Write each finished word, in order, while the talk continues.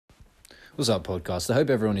What's up, podcast? I hope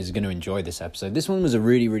everyone is going to enjoy this episode. This one was a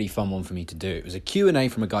really fun one for me to do. It was a Q&A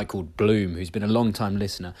from a guy called Bloom, who's been a long-time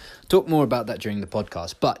listener. Talk more about that during the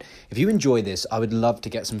podcast. But if you enjoy this, I would love to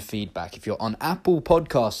get some feedback. If you're on Apple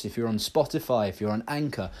Podcasts, if you're on Spotify, if you're on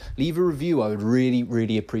Anchor, leave a review. I would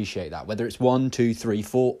really appreciate that. Whether it's 1, 2, 3,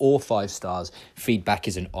 4, or 5 stars, feedback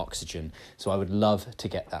is an oxygen. So I would love to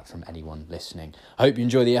get that from anyone listening. I hope you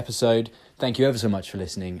enjoy the episode. Thank you ever so much for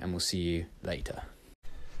listening, and we'll see you later.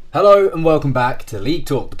 Hello and welcome back to League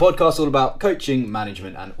Talk, the podcast all about coaching,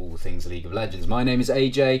 management and all things League of Legends. My name is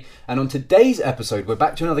AJ, and on today's episode we're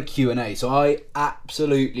back to another Q&A. So I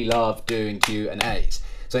absolutely love doing Q&As.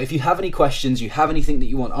 So if you have any questions, you have anything that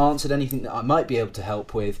you want answered, anything that I might be able to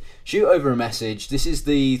help with, shoot over a message. This is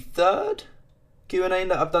the third Q&A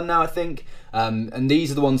that I've done now, I think, and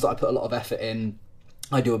these are the ones that I put a lot of effort in.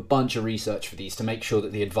 I do a bunch of research for these to make sure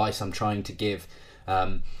that the advice I'm trying to give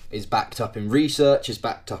is backed up in research, is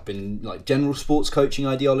backed up in like general sports coaching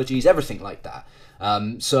ideologies, everything like that.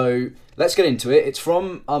 So let's get into it. It's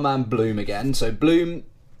from our man Bloom again. So Bloom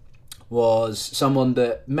was someone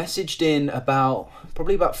that messaged in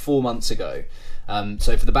probably about 4 months ago.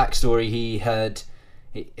 So for the backstory, he had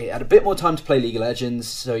a bit more time to play League of Legends,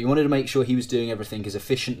 so he wanted to make sure he was doing everything as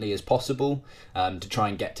efficiently as possible to try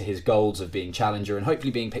and get to his goals of being Challenger and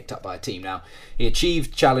hopefully being picked up by a team. Now, he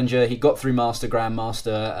achieved Challenger, he got through Master,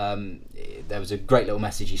 Grandmaster. There was a great little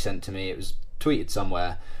message he sent to me. It was tweeted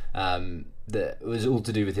somewhere that was all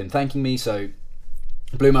to do with him thanking me, so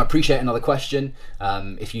Bloom, I appreciate another question.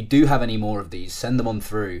 If you do have any more of these, send them on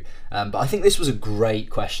through. But I think this was a great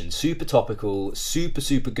question. Super topical,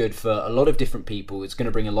 super good for a lot of different people. It's going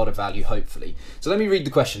to bring a lot of value, hopefully. So let me read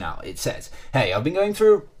the question out. It says, hey, I've been going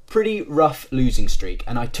through a pretty rough losing streak,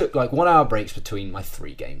 and I took like 1 hour breaks between my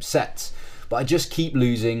 3 game sets. But I just keep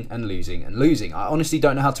losing and losing and losing. I honestly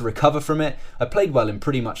don't know how to recover from it. I played well in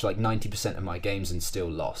pretty much like 90% of my games and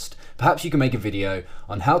still lost. Perhaps you can make a video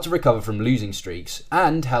on how to recover from losing streaks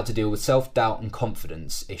and how to deal with self-doubt and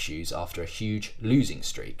confidence issues after a huge losing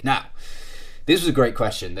streak. Now, this was a great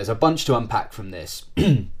question. There's a bunch to unpack from this.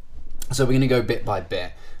 So we're going to go bit by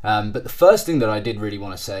bit. But the first thing that I did really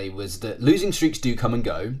want to say was that losing streaks do come and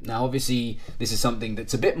go. Now, obviously, this is something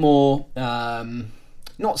that's a bit more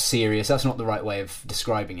not serious, that's not the right way of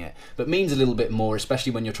describing it, but means a little bit more,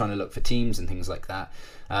 especially when you're trying to look for teams and things like that.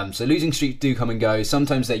 So losing streaks do come and go.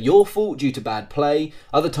 Sometimes they're your fault due to bad play.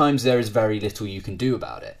 Other times there is very little you can do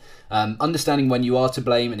about it. Understanding when you are to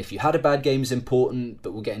blame and if you had a bad game is important,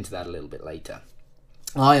 but we'll get into that a little bit later.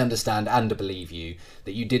 I understand and believe you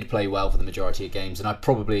that you did play well for the majority of games, and I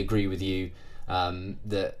probably agree with you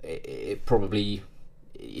that it probably,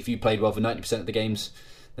 if you played well for 90% of the games,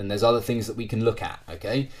 then there's other things that we can look at,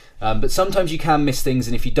 okay? But sometimes you can miss things,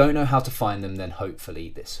 and if you don't know how to find them, then hopefully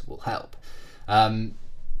this will help.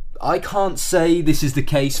 I can't say this is the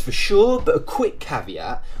case for sure, but a quick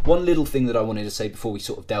caveat, one little thing that I wanted to say before we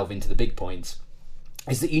sort of delve into the big points,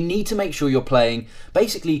 is that you need to make sure you're playing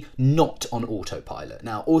basically not on autopilot.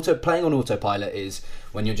 Now, playing on autopilot is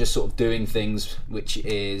when you're just sort of doing things which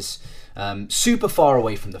is super far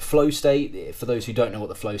away from the flow state. For those who don't know what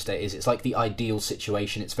the flow state is, it's like the ideal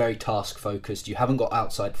situation. It's very task focused. You haven't got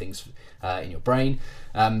outside things in your brain,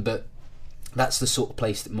 but that's the sort of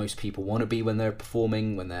place that most people want to be when they're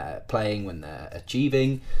performing, when they're playing, when they're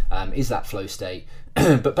achieving, is that flow state.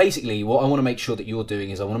 But basically what I want to make sure that you're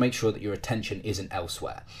doing is I want to make sure that your attention isn't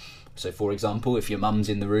elsewhere. So for example, if your mum's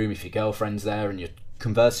in the room, if your girlfriend's there and you're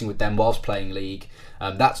conversing with them whilst playing League,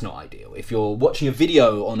 that's not ideal. If you're watching a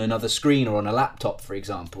video on another screen or on a laptop, for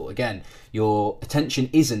example, again, your attention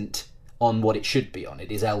isn't on what it should be on,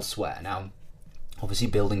 it is elsewhere. Now, obviously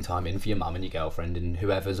building time in for your mum and your girlfriend and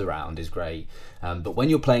whoever's around is great, but when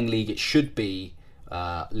you're playing League, it should be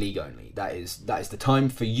League only. That is the time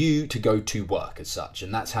for you to go to work as such,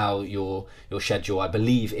 and that's how your schedule, I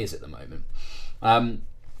believe, is at the moment.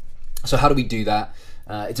 So how do we do that?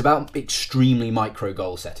 It's about extremely micro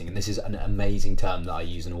goal setting, and this is an amazing term that I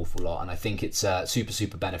use an awful lot, and I think it's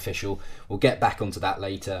super beneficial. We'll get back onto that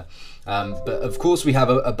later. But of course we have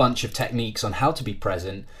a bunch of techniques on how to be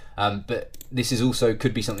present, but this is also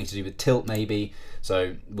could be something to do with tilt maybe,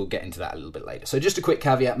 so we'll get into that a little bit later. So just a quick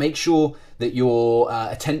caveat, make sure that your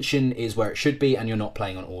attention is where it should be and you're not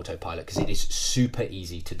playing on autopilot, because it is super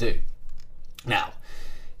easy to do. Now,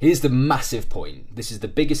 here's the massive point. This is the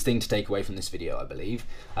biggest thing to take away from this video, I believe.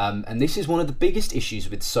 And this is one of the biggest issues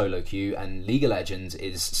with solo queue and League of Legends,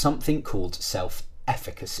 is something called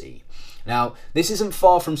self-efficacy. Now, this isn't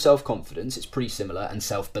far from self-confidence, it's pretty similar, and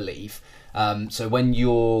self-belief. So when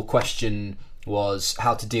your question was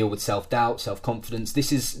how to deal with self-doubt, self-confidence.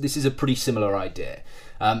 This is a pretty similar idea.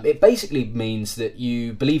 It basically means that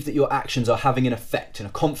you believe that your actions are having an effect and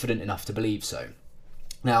are confident enough to believe so.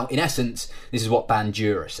 Now, in essence, this is what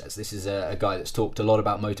Bandura says. This is a guy that's talked a lot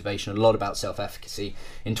about motivation, a lot about self-efficacy.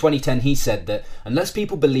 In 2010, he said that unless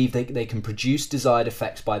people believe they can produce desired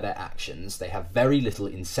effects by their actions, they have very little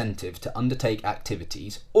incentive to undertake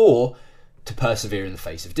activities or to persevere in the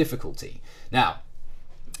face of difficulty. Now,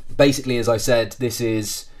 basically, as I said, this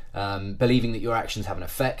is believing that your actions have an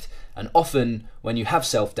effect. And often, when you have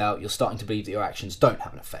self-doubt, you're starting to believe that your actions don't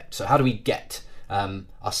have an effect. So how do we get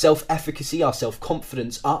our self-efficacy, our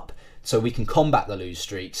self-confidence up so we can combat the lose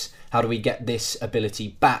streaks? How do we get this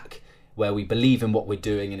ability back where we believe in what we're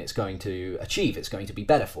doing and it's going to achieve, it's going to be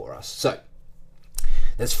better for us? So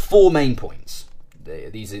there's 4 main points.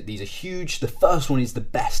 These are huge. The first one is the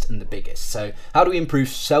best and the biggest. So how do we improve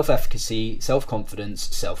self-efficacy,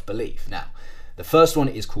 self-confidence, self-belief? Now, the first one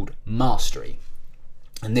is called mastery.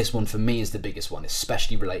 And this one for me is the biggest one,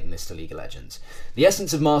 especially relating this to League of Legends. The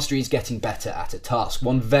essence of mastery is getting better at a task.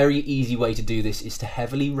 One very easy way to do this is to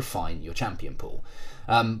heavily refine your champion pool.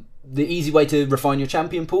 The easy way to refine your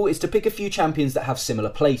champion pool is to pick a few champions that have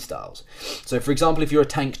similar play styles. So for example, if you're a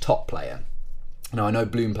tank top player, now I know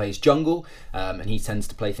Bloom plays jungle, and he tends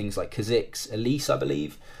to play things like Kha'Zix, Elise, I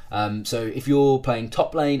believe. So if you're playing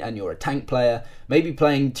top lane and you're a tank player, maybe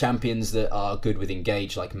playing champions that are good with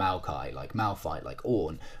engage like Maokai, like Malphite, like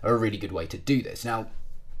Ornn are a really good way to do this. Now,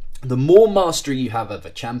 the more mastery you have of a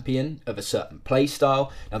champion, of a certain play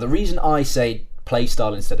style. Now, the reason I say play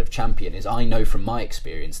style instead of champion is I know from my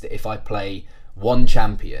experience that if I play one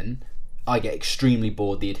champion, I get extremely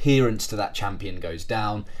bored. The adherence to that champion goes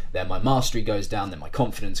down, then my mastery goes down, then my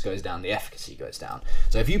confidence goes down, the efficacy goes down.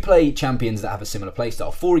 So if you play champions that have a similar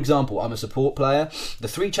playstyle, for example, I'm a support player, the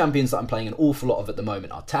 3 champions that I'm playing an awful lot of at the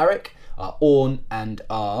moment are Taric, are Ornn, and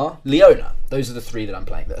are Leona. Those are the 3 that I'm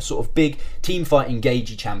playing. That are sort of big teamfight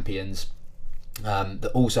engagey champions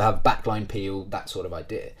that also have backline peel, that sort of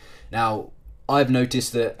idea. Now, I've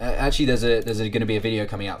noticed that actually there's going to be a video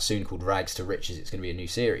coming out soon called Rags to Riches. It's going to be a new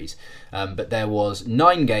series, but there was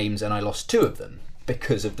 9 games and I lost 2 of them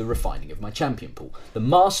because of the refining of my champion pool. The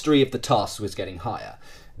mastery of the tasks was getting higher.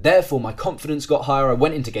 Therefore, my confidence got higher. I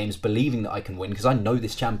went into games believing that I can win because I know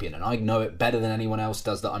this champion and I know it better than anyone else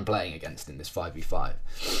does that I'm playing against in this 5v5.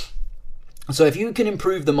 So if you can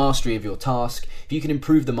improve the mastery of your task, if you can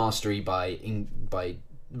improve the mastery by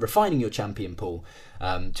refining your champion pool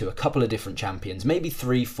to a couple of different champions, maybe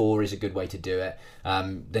 3, 4 is a good way to do it.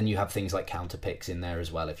 Then you have things like counter picks in there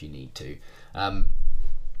as well if you need to.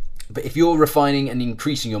 But if you're refining and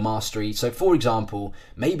increasing your mastery, so for example,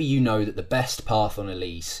 maybe you know that the best path on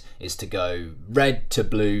Elise is to go red to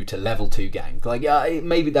blue to level 2 gank. Like,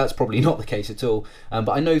 maybe that's probably not the case at all.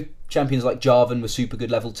 But I know champions like Jarvan were super good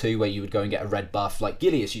level 2 where you would go and get a red buff. Like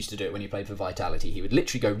Gilius used to do it when he played for Vitality. He would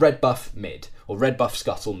literally go red buff mid or red buff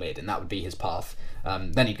scuttle mid, and that would be his path.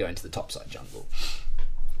 Then he'd go into the topside jungle.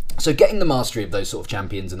 So getting the mastery of those sort of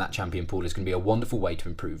champions and that champion pool is going to be a wonderful way to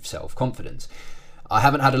improve self-confidence. I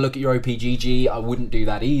haven't had a look at your OPGG, I wouldn't do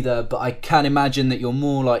that either, but I can imagine that you're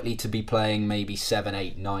more likely to be playing maybe 7,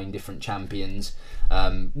 8, 9 different champions,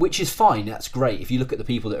 which is fine, that's great. If you look at the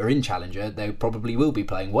people that are in Challenger, they probably will be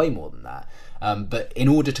playing way more than that. But in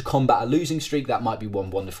order to combat a losing streak, that might be one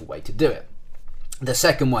wonderful way to do it. The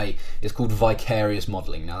second way is called vicarious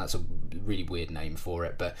modelling. Now that's a really weird name for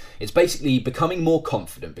it, but it's basically becoming more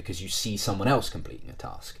confident because you see someone else completing a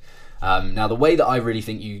task. Now the way that I really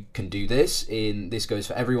think you can do this, this goes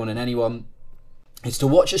for everyone and anyone, is to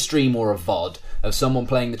watch a stream or a VOD of someone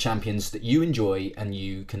playing the champions that you enjoy and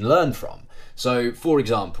you can learn from. So for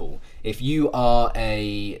example, if you are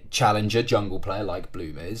a challenger jungle player like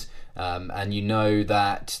Bloom is, and you know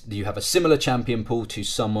that you have a similar champion pool to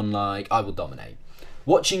someone like I Will Dominate,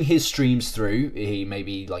 watching his streams through,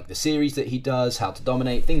 maybe like the series that he does, how to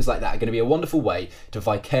dominate, things like that are going to be a wonderful way to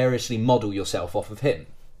vicariously model yourself off of him.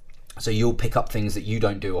 So you'll pick up things that you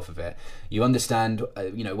don't do off of it. You understand,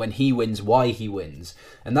 when he wins, why he wins,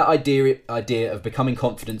 and that idea of becoming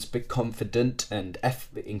confident and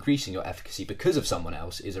increasing your efficacy because of someone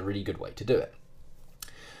else is a really good way to do it.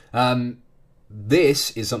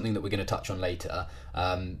 This is something that we're going to touch on later,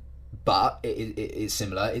 but it's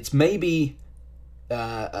similar. It's maybe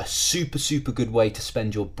a super good way to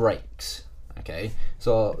spend your breaks. Okay,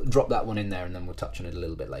 so I'll drop that one in there and then we'll touch on it a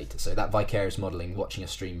little bit later. So that vicarious modelling, watching a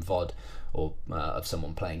stream VOD or of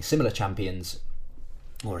someone playing similar champions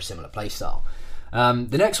or a similar playstyle.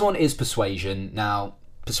 The next one is persuasion. Now,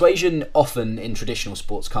 persuasion often in traditional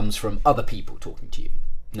sports comes from other people talking to you.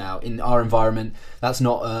 Now, in our environment, that's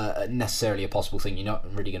not necessarily a possible thing. You're not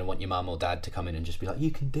really going to want your mum or dad to come in and just be like,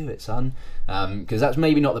 you can do it, son. Because that's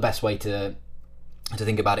maybe not the best way to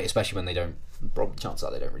think about it, especially when they don't, probably chances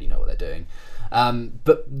are they don't really know what they're doing.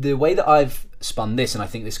 But the way that I've spun this, and I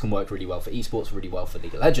think this can work really well for esports, really well for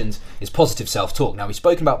League of Legends, is positive self-talk. Now, we've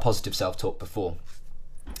spoken about positive self-talk before,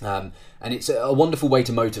 and it's a wonderful way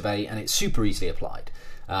to motivate, and it's super easily applied.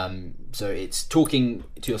 So it's talking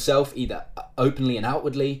to yourself either openly and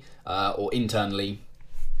outwardly, or internally,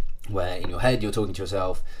 where in your head you're talking to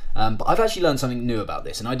yourself. But I've actually learned something new about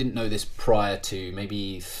this, and I didn't know this prior to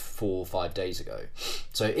maybe 4 or 5 days ago.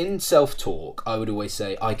 So in self-talk, I would always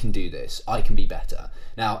say, I can do this, I can be better.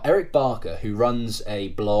 Now, Eric Barker, who runs a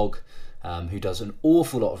blog, who does an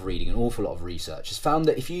awful lot of reading, an awful lot of research, has found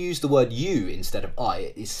that if you use the word you instead of I,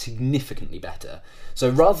 it is significantly better. So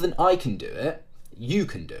rather than I can do it, you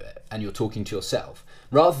can do it, and you're talking to yourself.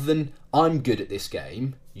 Rather than I'm good at this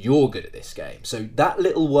game, you're good at this game. So that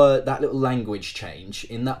little word, that little language change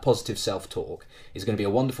in that positive self-talk is going to be a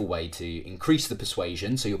wonderful way to increase the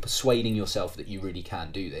persuasion. So you're persuading yourself that you really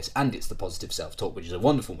can do this, and it's the positive self-talk, which is a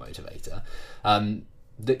wonderful motivator,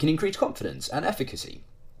 that can increase confidence and efficacy.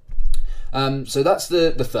 So that's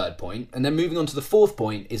the third point. And then moving on to the fourth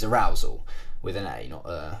point is arousal, with an A, not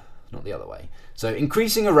the other way. So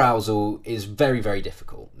increasing arousal is very, very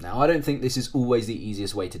difficult. Now, I don't think this is always the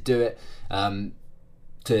easiest way to do it,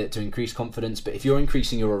 to increase confidence, but if you're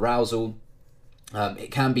increasing your arousal, it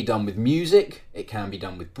can be done with music, it can be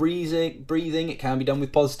done with breathing, it can be done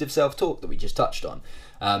with positive self-talk that we just touched on.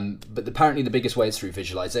 But apparently the biggest way is through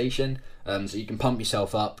visualization, so you can pump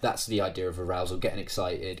yourself up. That's the idea of arousal, getting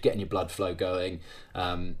excited, getting your blood flow going.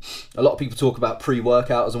 A lot of people talk about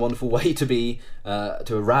pre-workout as a wonderful way to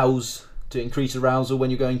increase arousal when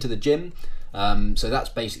you're going to the gym. So that's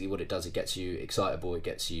basically what it does. It gets you excitable, it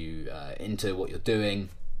gets you into what you're doing.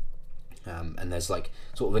 And there's like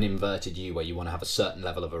sort of an inverted U where you want to have a certain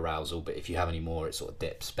level of arousal, but if you have any more, it sort of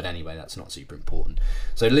dips. But anyway, that's not super important.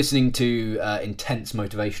 So listening to intense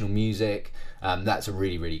motivational music, that's a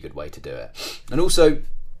really, really good way to do it. And also,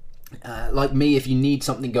 like me, if you need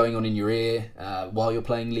something going on in your ear while you're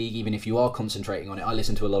playing League, even if you are concentrating on it, I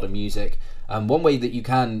listen to a lot of music. One way that you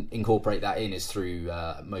can incorporate that in is through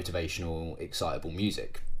motivational, excitable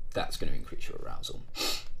music. That's going to increase your arousal.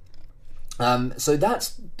 So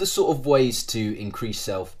that's the sort of ways to increase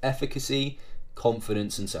self-efficacy,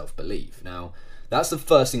 confidence, and self-belief. Now, that's the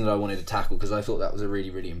first thing that I wanted to tackle because I thought that was a really,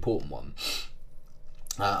 really important one.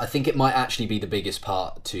 I think it might actually be the biggest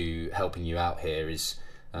part to helping you out here is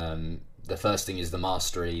the first thing is the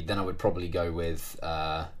mastery. Then I would probably go with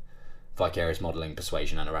vicarious modelling,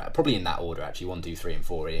 persuasion, and probably in that order actually, 1, 2, 3, and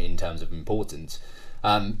 4 in terms of importance.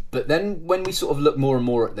 But then when we sort of look more and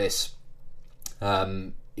more at this,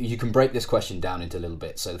 you can break this question down into a little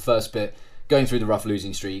bit. So the first bit, going through the rough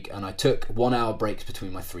losing streak, and I took 1 hour breaks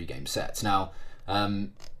between my 3 game sets. Now,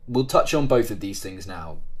 we'll touch on both of these things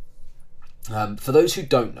now. For those who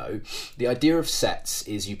don't know, the idea of sets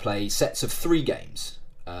is you play sets of 3 games,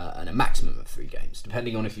 and a maximum of 3 games,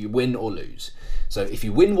 depending on if you win or lose. So if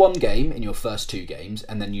you win 1 game in your first 2 games,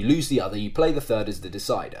 and then you lose the other, you play the third as the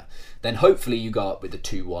decider. Then hopefully you go up with a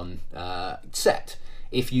 2-1 set.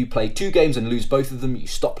 If you play 2 games and lose both of them, you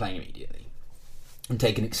stop playing immediately and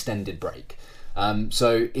take an extended break.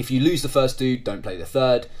 So if you lose the first 2, don't play the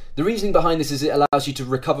third. The reasoning behind this is it allows you to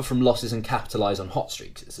recover from losses and capitalise on hot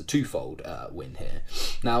streaks. It's a twofold win here.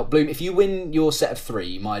 Now, Bloom, if you win your set of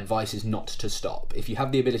 3, my advice is not to stop. If you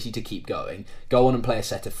have the ability to keep going, go on and play a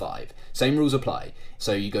set of 5. Same rules apply.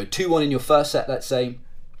 So you go 2-1 in your first set, let's say,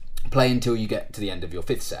 play until you get to the end of your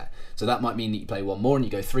 5th set. So that might mean that you play 1 more and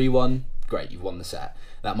you go 3-1. Great, you've won the set.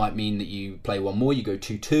 That might mean that you play 1 more, you go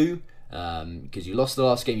 2-2, because you lost the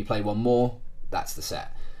last game, you play 1 more, that's the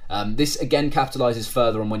set. This again capitalises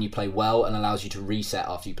further on when you play well and allows you to reset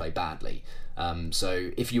after you play badly.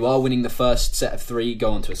 So if you are winning the first set of 3,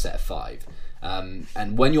 go on to a set of 5.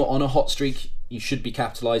 And when you're on a hot streak, you should be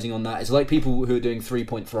capitalising on that. It's like people who are doing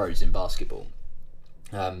 3-point throws in basketball,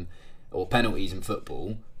 or penalties in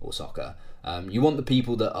football or soccer. You want the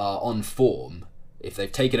people that are on form. If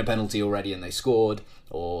they've taken a penalty already and they scored,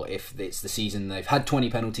 or if it's the season they've had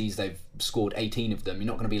 20 penalties, they've scored 18 of them, you're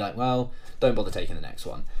not going to be like, well, don't bother taking the next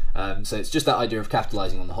one. So it's just that idea of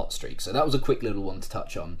capitalising on the hot streak. So that was a quick little one to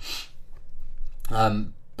touch on.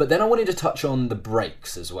 But then I wanted to touch on the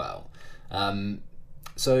breaks as well.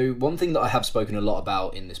 So one thing that I have spoken a lot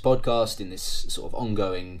about in this podcast, in this sort of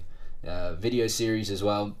ongoing video series as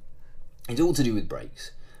well, is all to do with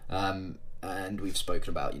breaks. and we've spoken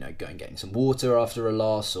about, going getting some water after a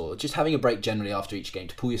loss, or just having a break generally after each game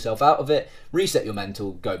to pull yourself out of it, reset your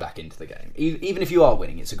mental, go back into the game. Even if you are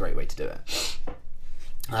winning, it's a great way to do it.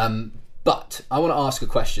 But I want to ask a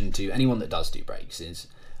question to anyone that does do breaks is,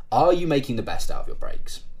 are you making the best out of your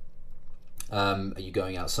breaks? Are you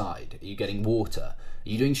going outside? Are you getting water? Are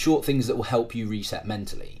you doing short things that will help you reset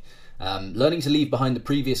mentally? Learning to leave behind the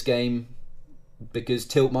previous game because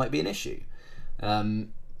tilt might be an issue.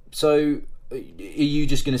 So are you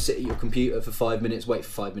just going to sit at your computer for 5 minutes, wait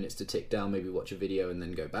for 5 minutes to tick down, maybe watch a video and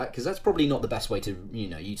then go back? Because that's probably not the best way to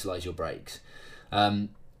utilize your breaks.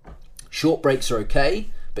 Short breaks are okay,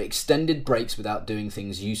 but extended breaks without doing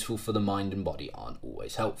things useful for the mind and body aren't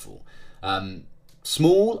always helpful.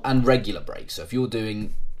 Small and regular breaks. So if you're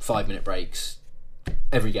doing 5-minute breaks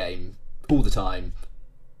every game, all the time,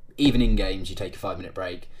 even in games you take a 5-minute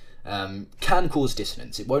break, can cause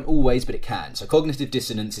dissonance. It won't always, but it can. So cognitive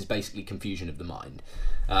dissonance is basically confusion of the mind.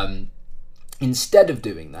 Instead of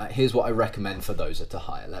doing that, here's what I recommend for those at a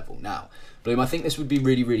higher level. Now, Bloom, I think this would be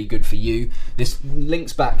really, really good for you. This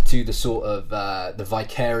links back to the sort of the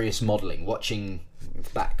vicarious modelling, watching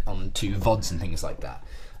back onto VODs and things like that.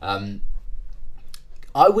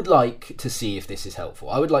 I would like to see if this is helpful.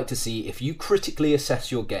 I would like to see if you critically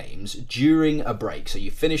assess your games during a break. So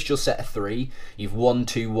you've finished your set of 3, you've won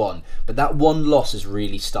 2-1, but that one loss has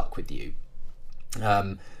really stuck with you.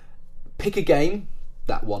 Pick a game,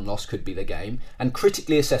 that one loss could be the game, and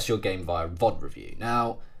critically assess your game via VOD review.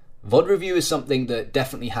 Now, VOD review is something that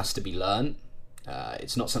definitely has to be learned.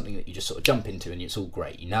 It's not something that you just sort of jump into and it's all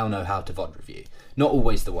great. You now know how to VOD review. Not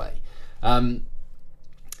always the way.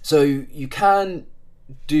 So you can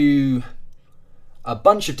do a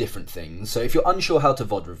bunch of different things. So if you're unsure how to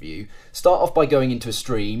VOD review, start off by going into a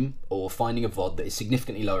stream or finding a VOD that is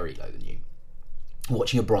significantly lower elo than you.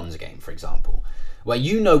 Watching a bronze game, for example, where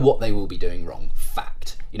you know what they will be doing wrong.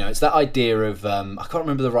 Fact. It's that idea of, I can't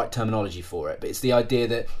remember the right terminology for it, but it's the idea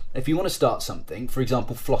that if you want to start something, for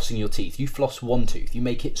example, flossing your teeth, you floss one tooth, you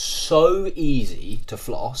make it so easy to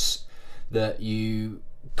floss that you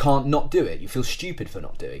can't not do it. You feel stupid for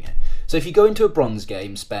not doing it. So if you go into a bronze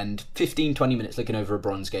game, spend 15-20 minutes looking over a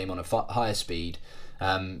bronze game on a higher speed,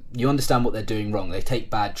 you understand what they're doing wrong. They take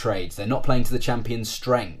bad trades. They're not playing to the champion's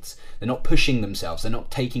strengths. They're not pushing themselves. They're not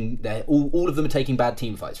taking. All of them are taking bad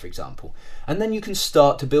team fights, for example. And then you can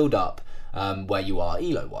start to build up where you are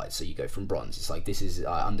elo wise. So you go from bronze. It's like,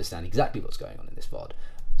 I understand exactly what's going on in this VOD.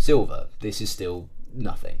 Silver, this is still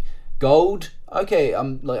nothing. Gold, okay, I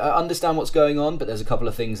understand what's going on, but there's a couple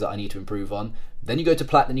of things that I need to improve on. Then you go to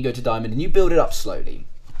plat, then you go to diamond, and you build it up slowly.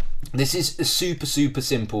 This is a super, super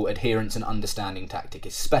simple adherence and understanding tactic,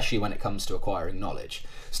 especially when it comes to acquiring knowledge.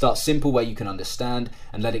 Start simple where you can understand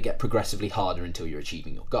and let it get progressively harder until you're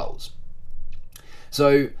achieving your goals.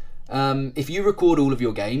 So if you record all of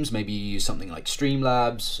your games, maybe you use something like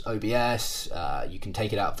Streamlabs, OBS, you can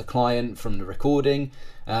take it out of the client from the recording,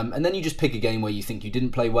 and then you just pick a game where you think you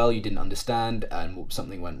didn't play well, you didn't understand, and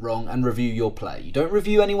something went wrong, and review your play. You don't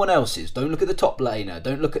review anyone else's. Don't look at the top laner.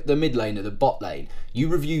 Don't look at the mid laner, the bot lane. You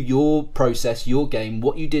review your process, your game,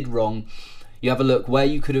 what you did wrong. You have a look where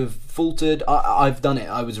you could have faltered. I've done it.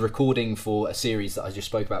 I was recording for a series that I just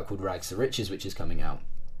spoke about called Rags to Riches, which is coming out.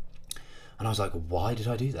 And I was like, why did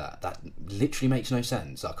I do that? That literally makes no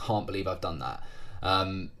sense. I can't believe I've done that.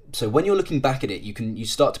 So when you're looking back at it, you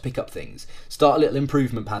start to pick up things. Start a little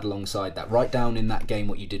improvement pad alongside that. Write down in that game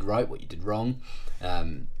what you did right, what you did wrong,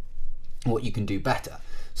 what you can do better.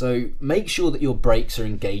 So make sure that your breaks are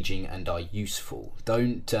engaging and are useful.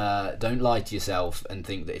 Don't lie to yourself and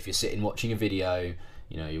think that if you're sitting watching a video,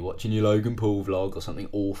 you're watching your Logan Paul vlog or something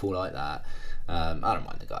awful like that. I don't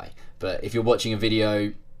mind the guy, but if you're watching a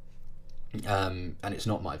video, and it's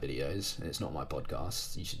not my videos and it's not my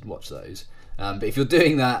podcasts, you should watch those. But if you're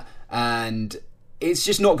doing that and it's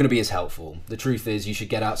just not going to be as helpful, the truth is you should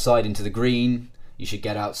get outside into the green. You should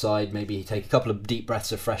get outside, maybe take a couple of deep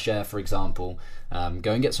breaths of fresh air, for example.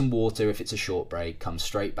 Go and get some water if it's a short break. Come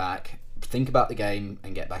straight back. Think about the game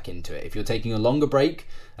and get back into it. If you're taking a longer break,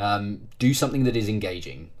 do something that is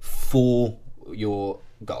engaging for your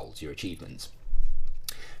goals, your achievements.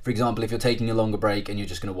 For example, if you're taking a longer break and you're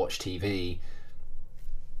just going to watch TV,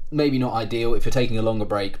 maybe not ideal. If you're taking a longer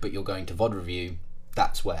break but you're going to VOD review,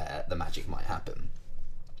 that's where the magic might happen.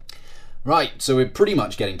 Right, so we're pretty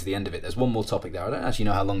much getting to the end of it. There's one more topic there. I don't actually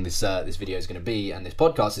know how long this video is going to be and this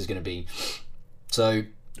podcast is going to be. So,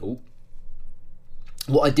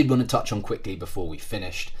 what I did want to touch on quickly before we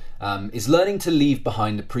finished is learning to leave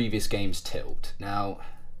behind the previous game's tilt. Now,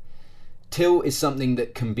 tilt is something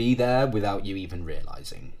that can be there without you even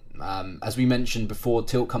realising. As we mentioned before,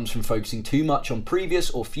 tilt comes from focusing too much on previous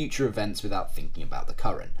or future events without thinking about the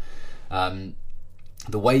current.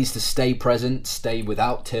 The ways to stay present, stay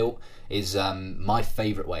without tilt, is my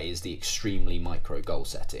favourite way is the extremely micro goal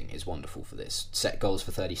setting is wonderful for this. Set goals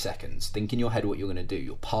for 30 seconds. Think in your head what you're going to do.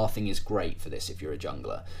 Your pathing is great for this if you're a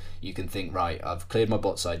jungler. You can think, right, I've cleared my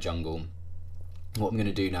bot side jungle. What I'm going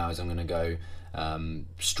to do now is I'm going to go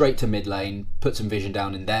straight to mid lane, put some vision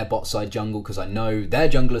down in their bot side jungle because I know their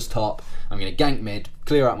jungler's top. I'm going to gank mid,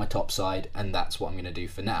 clear out my top side, and that's what I'm going to do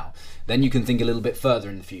for now. Then you can think a little bit further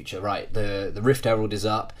in the future, right? The Rift Herald is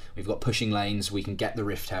up, we've got pushing lanes, we can get the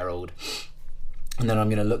Rift Herald, and then I'm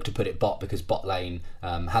going to look to put it bot because bot lane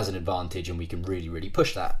has an advantage and we can really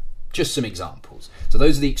push that. Just some examples. So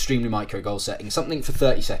those are the extremely micro goal settings. Something for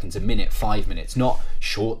 30 seconds, a minute, 5 minutes, not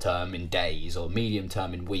short term in days or medium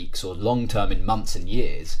term in weeks or long term in months and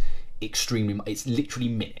years. It's literally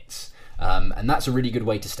minutes. And that's a really good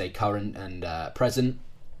way to stay current and present.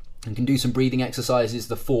 You can do some breathing exercises.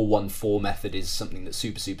 The 4-1-4 method is something that's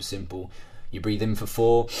super simple. You breathe in for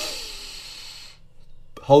 4,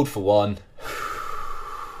 hold for 1,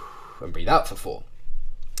 and breathe out for 4.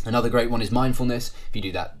 Another great one is mindfulness. If you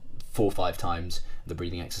do that 4 or 5 times, the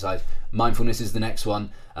breathing exercise. Mindfulness is the next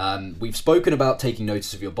one. We've spoken about taking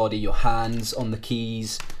notice of your body, your hands on the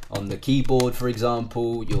keys, on the keyboard, for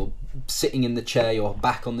example. You're sitting in the chair, your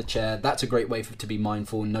back on the chair. That's a great way to be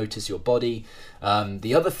mindful and notice your body.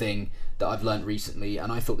 The other thing that I've learned recently, and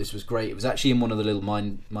I thought this was great, it was actually in one of the little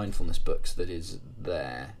mindfulness books that is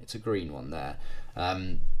there. It's a green one there.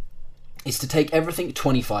 Is to take everything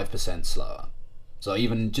 25% slower. So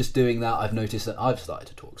even just doing that, I've noticed that I've started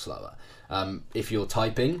to talk slower. If you're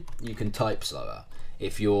typing, you can type slower.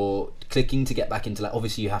 If you're clicking to get back into lane,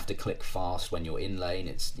 obviously you have to click fast when you're in lane.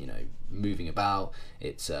 It's, moving about.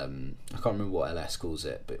 It's, I can't remember what LS calls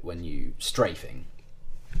it, but when you strafing.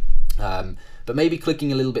 But maybe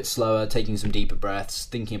clicking a little bit slower, taking some deeper breaths,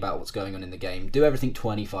 thinking about what's going on in the game. Do everything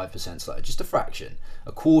 25% slower, just a fraction.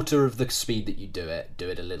 A quarter of the speed that you do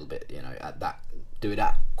it a little bit, do it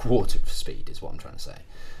at quarter of speed is what I'm trying to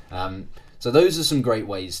say. So those are some great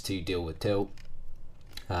ways to deal with tilt.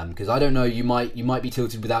 Because I don't know, you might be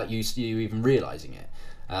tilted without you even realising it.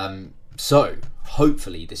 So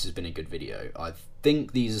hopefully this has been a good video. I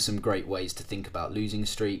think these are some great ways to think about losing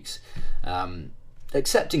streaks.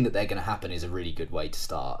 Accepting that they're going to happen is a really good way to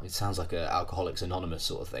start. It sounds like a Alcoholics Anonymous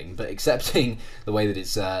sort of thing, but accepting the way that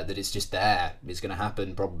it's just there, it's going to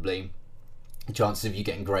happen probably. The chances of you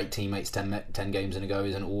getting great teammates 10 games in a go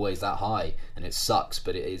isn't always that high, and it sucks,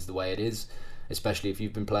 but it is the way it is, especially if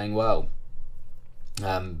you've been playing well.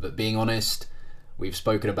 But being honest, we've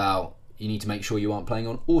spoken about you need to make sure you aren't playing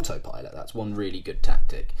on autopilot. That's one really good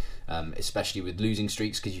tactic, especially with losing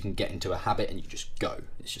streaks, because you can get into a habit and you just go.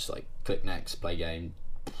 It's just like click next, play game,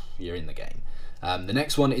 you're in the game. The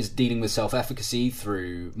next one is dealing with self-efficacy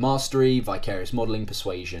through mastery, vicarious modelling,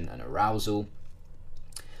 persuasion, and arousal.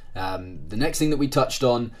 The next thing that we touched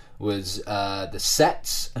on was the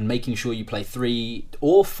sets and making sure you play 3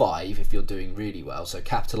 or 5 if you're doing really well, so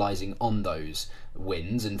capitalising on those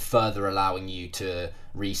wins and further allowing you to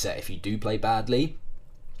reset if you do play badly,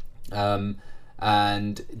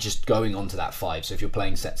 and just going on to that 5. So if you're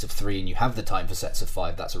playing sets of 3 and you have the time for sets of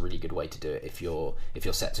 5, that's a really good way to do it if your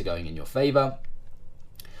sets are going in your favour.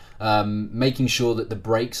 Making sure that the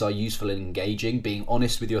breaks are useful and engaging, being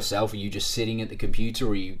honest with yourself. Are you just sitting at the computer,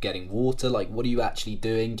 or are you getting water? Like, what are you actually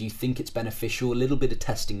doing? Do you think it's beneficial? A little bit of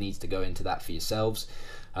testing needs to go into that for yourselves.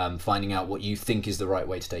 Finding out what you think is the right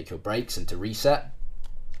way to take your breaks and to reset.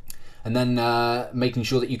 And then making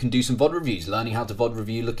sure that you can do some VOD reviews, learning how to VOD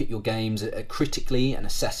review, look at your games critically and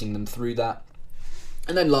assessing them through that.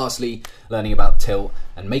 And then lastly, learning about tilt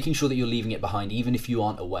and making sure that you're leaving it behind even if you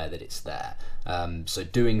aren't aware that it's there. So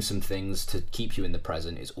doing some things to keep you in the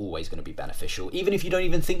present is always going to be beneficial, even if you don't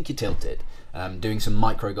even think you're tilted. Doing some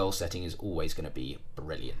micro goal setting is always going to be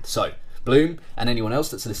brilliant. So Bloom and anyone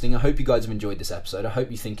else that's listening, I hope you guys have enjoyed this episode. I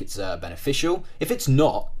hope you think it's beneficial. If it's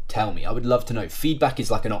not, tell me. I would love to know. Feedback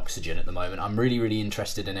is like an oxygen at the moment. I'm really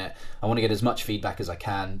interested in it. I want to get as much feedback as I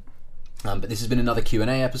can. But this has been another Q&A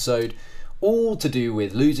episode, all to do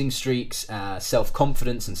with losing streaks,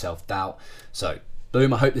 self-confidence and self-doubt. So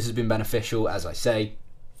Bloom, I hope this has been beneficial, as I say.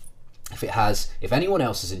 If it has, if anyone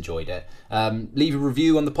else has enjoyed it, leave a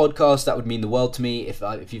review on the podcast. That would mean the world to me.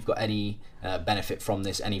 If you've got any benefit from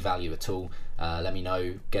this, any value at all, let me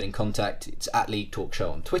know. Get in contact. It's at leaguE Talk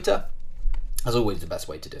Show on Twitter. As always, the best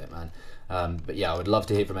way to do it, man. But yeah, I would love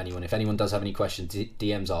to hear from anyone. If anyone does have any questions,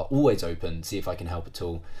 DMs are always open. See if I can help at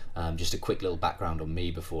all. Just a quick little background on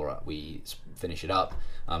me before we finish it up.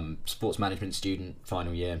 Sports management student,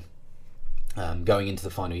 final year. going into the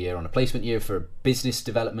final year on a placement year for a business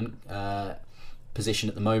development position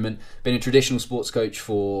at the moment. Been a traditional sports coach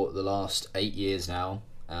for the last 8 years now.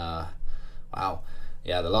 Wow.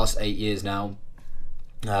 Yeah, the last 8 years now.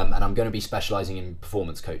 And I'm going to be specialising in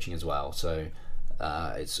performance coaching as well. So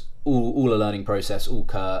it's all a learning process, all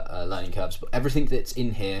learning curves. But everything that's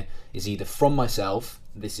in here is either from myself.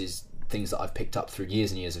 This is things that I've picked up through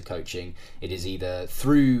years and years of coaching. It is either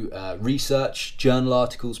through research, journal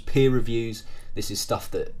articles, peer reviews. This is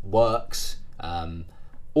stuff that works,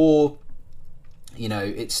 or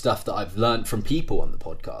it's stuff that I've learned from people on the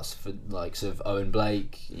podcast, for the likes of Owen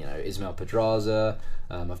Blake, Ismail Pedraza.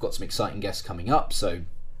 I've got some exciting guests coming up, so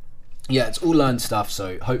yeah, it's all learned stuff.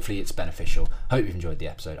 So hopefully it's beneficial. Hope you've enjoyed the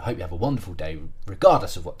episode. I hope you have a wonderful day,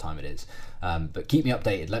 regardless of what time it is. But keep me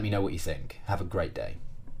updated. Let me know what you think. Have a great day.